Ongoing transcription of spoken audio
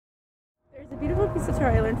Sator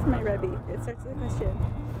I learned from my Rebbe. It starts with a question.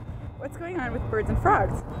 What's going on with birds and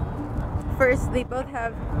frogs? First, they both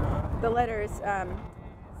have the letters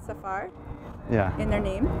Safar in their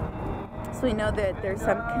name, so we know that there's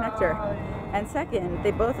some connector. And second,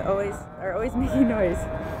 they both are always making noise,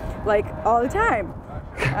 like all the time,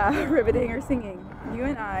 riveting or singing. You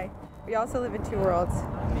and I, we also live in two worlds.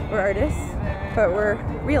 We're artists, but we're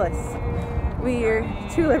realists. We are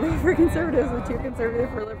too liberal for conservatives and too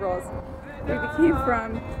conservative for liberals. We became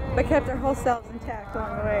from, but kept our whole selves intact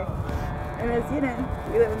along the way. And as Yidden,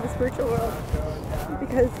 we live in the spiritual world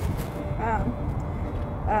because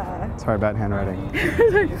sorry, bad handwriting.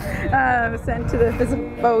 Sent to the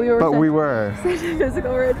physical. We were sent to the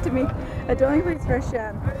physical world to make a dwelling place for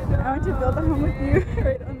Hashem. I want to build a home with you,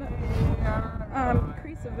 right on the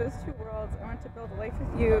crease of those two worlds. I want to build a life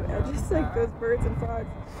with you, and just like those birds and frogs,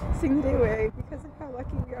 sing the day away because of how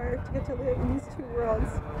lucky we are to get to live in these two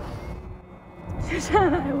worlds.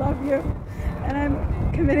 Shoshana, I love you, and I'm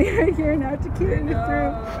committing right here now to carry you through,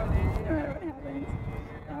 no matter what happens.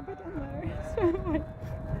 I'll put down the letter. So much.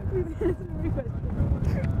 Please answer my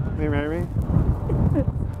question. Will you marry me?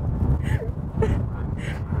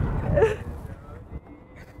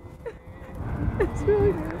 It's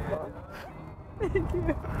really beautiful. Thank you.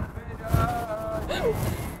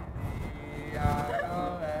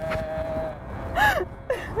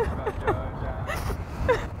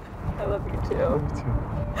 I love you too. I love you too.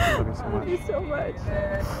 I love you so much. I love you so much.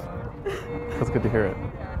 Feels good to hear it.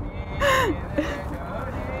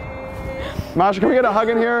 Masha, can we get a hug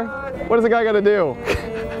in here? What does the guy got to do?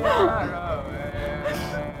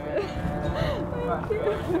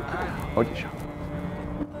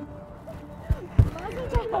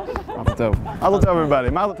 Mazel tov. Mazel tov, everybody.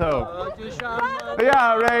 Mazel tov.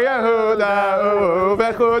 Ya'arei Yehuda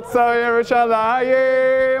u'bechutzo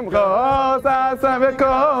Yerushalayim kol chasan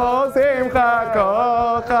v'kol simcha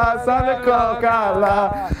kol chasan v'kol kala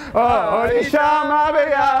or yishama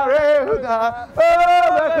b'ya'arei Yehuda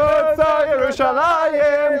u'bechutzo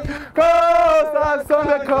Yerushalayim kol chasan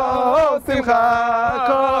v'kol simcha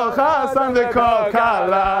kol chasan v'kol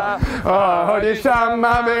kala or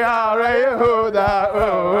yishama b'ya'arei Yehuda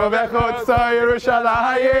u'bechutzo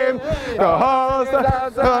Yerushalayim kol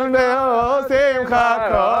chasan v'kol simcha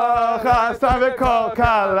kol chasan v'kol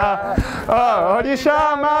kala or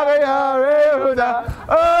yishama b'ya'arei Yehuda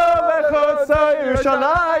u'bechutzo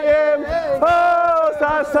Yerushalayim kol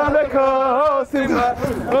chasan v'kol simcha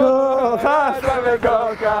kol chasan v'kol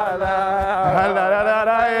kala.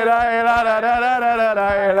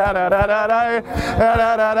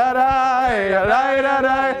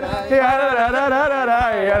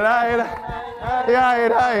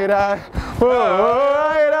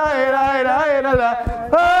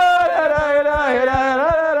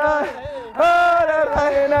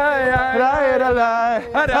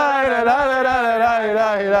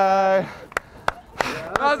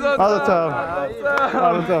 Mazel tov.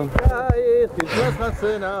 Mazel tov.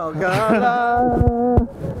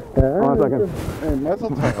 One second. Mazel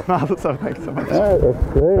tov. Thank you so much. That's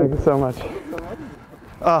great. Thank you so much.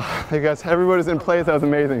 Oh, you guys, everybody's in place. That was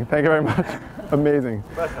amazing. Thank you very much. Amazing.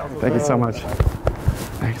 Thank you so much.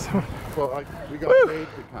 Thank you so much. Well, we got paid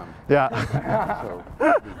to come. Yeah. So.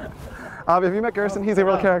 Avi, have you met Gerson? He's a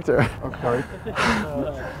real character. Oh, sorry.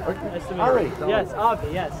 Nice to meet Ari. you. Yes,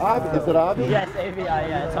 Avi, yes. Avi, is it Avi? Yes, AVI,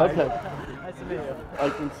 yeah. It's Avi. Okay. Nice to meet you. I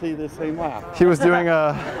can see the same laugh. He was doing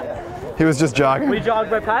he was just jogging. We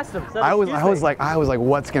jogged right past him. So I was like,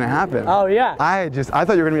 what's gonna happen? Oh yeah. I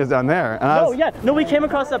thought you were gonna meet us down there. And No, we came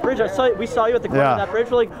across that bridge. We saw you at the corner of that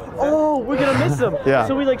bridge. We're like, oh, we're gonna miss him. Yeah.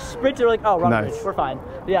 So we like sprinted. We're like, oh, wrong bridge. We're fine.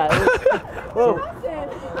 Yeah. Whoa.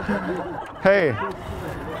 Hey.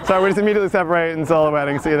 Sorry, we just immediately separate and solo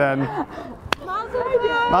wedding. See you then.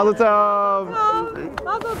 Mazel tov.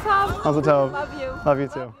 Mazel tov. Mazel tov. Love you. Love you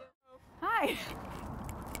too. Hi.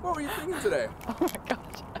 What were you thinking today? Oh my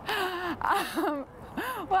gosh.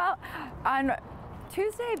 Well, on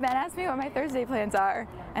Tuesday, Ben asked me what my Thursday plans are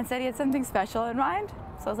and said he had something special in mind.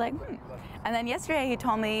 So I was like, And then yesterday he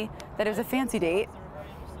told me that it was a fancy date.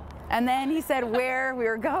 And then he said where we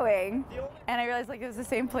were going. And I realized like it was the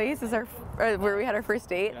same place as where we had our first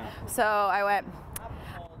date. Yeah. So I went,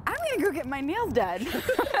 I'm gonna go get my nails done.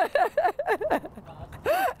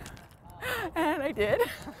 And I did.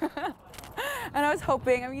 And I was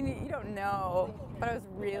hoping, I mean, you don't know but I was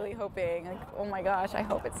really hoping, like, oh my gosh, I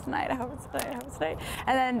hope it's tonight, I hope it's tonight, I hope it's tonight.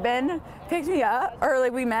 And then Ben picked me up, or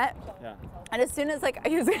like we met. Yeah. And as soon as like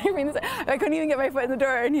he was going to bring this, I couldn't even get my foot in the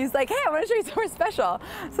door, and he's like, hey, I want to show you somewhere special.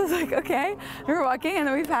 So I was like, okay. We were walking, and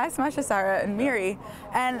then we passed Masha, Sarah, and Miri,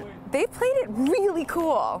 and they played it really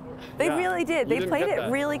cool. They really did. They played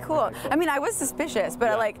it really cool. I mean, I was suspicious,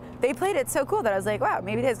 but like they played it so cool that I was like, wow,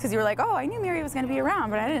 maybe it is, because you were like, oh, I knew Miri was going to be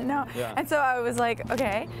around, but I didn't know. Yeah. And so I was like,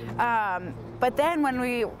 okay. But then when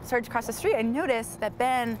we started to cross the street, I noticed that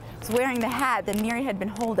Ben was wearing the hat that Miri had been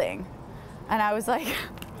holding, and I was like,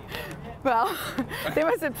 well, they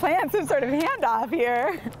must have planned some sort of handoff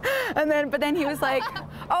here. And but then he was like,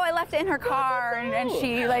 oh, I left it in her car, and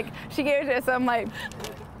she gave it to us. So I'm like,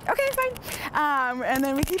 okay, fine. And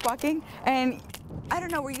then we keep walking, and I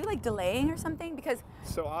don't know, were you like delaying or something? Because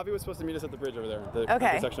so Avi was supposed to meet us at the bridge over there, the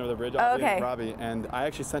intersection of the bridge, Avi and Robbie, and I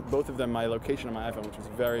actually sent both of them my location on my iPhone, which was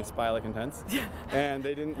very spy-like intense, and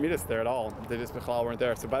they didn't meet us there at all. They just weren't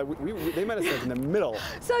there. So they met us like in the middle.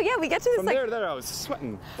 So yeah, we get to this from there to there, I was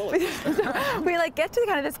sweating bullets. We like get to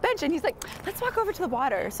kind of this bench, and he's like, let's walk over to the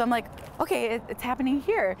water. So I'm like, okay, it's happening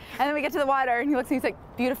here. And then we get to the water, and he looks and he's like,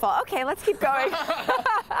 beautiful. Okay, let's keep going.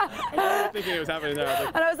 I was thinking it was happening there.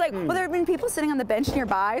 And I was like, well, there have been people sitting on the bench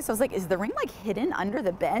nearby, so I was like, is the ring like hidden under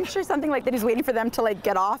the bench or something, like that he's waiting for them to like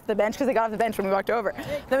get off the bench, because they got off the bench when we walked over.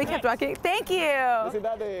 Then we kept walking. Thank you.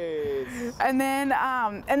 And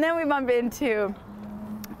then we bump into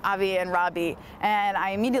Avi and Robbie, and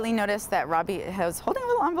I immediately noticed that Robbie was holding a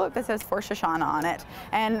little envelope that says for Shoshana on it,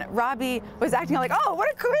 and Robbie was acting like, oh, what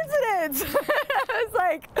a coincidence. I was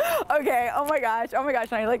like, okay, oh my gosh,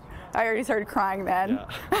 and I already started crying then.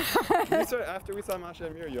 Yeah. After we saw Masha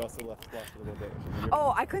and Miri, you also lost a little bit.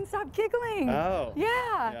 Oh, I couldn't stop giggling. Oh. Yeah.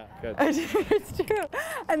 Yeah, good. It's true.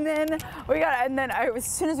 And then as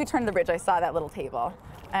soon as we turned the bridge, I saw that little table.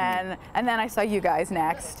 And then I saw you guys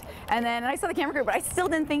next. And then I saw the camera crew, but I still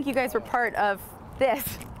didn't think you guys were part of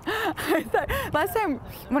this. Last time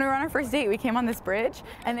when we were on our first date, we came on this bridge,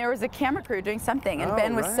 and there was a camera crew doing something, and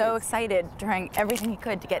Ben was so excited, trying everything he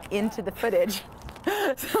could to get into the footage.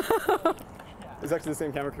 It's actually the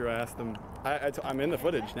same camera crew. I asked them. I'm in the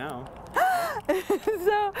footage now.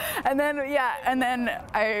 And then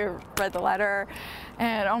I read the letter,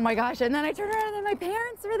 and oh my gosh, and then I turned around, and then my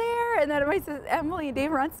parents were there, and then my sister Emily and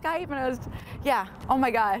Dave were on Skype, and I was, oh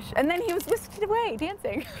my gosh, and then he was whisked away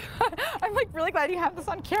dancing. I'm like really glad you have this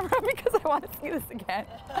on camera, because I want to see this again.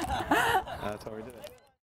 That's how we did it.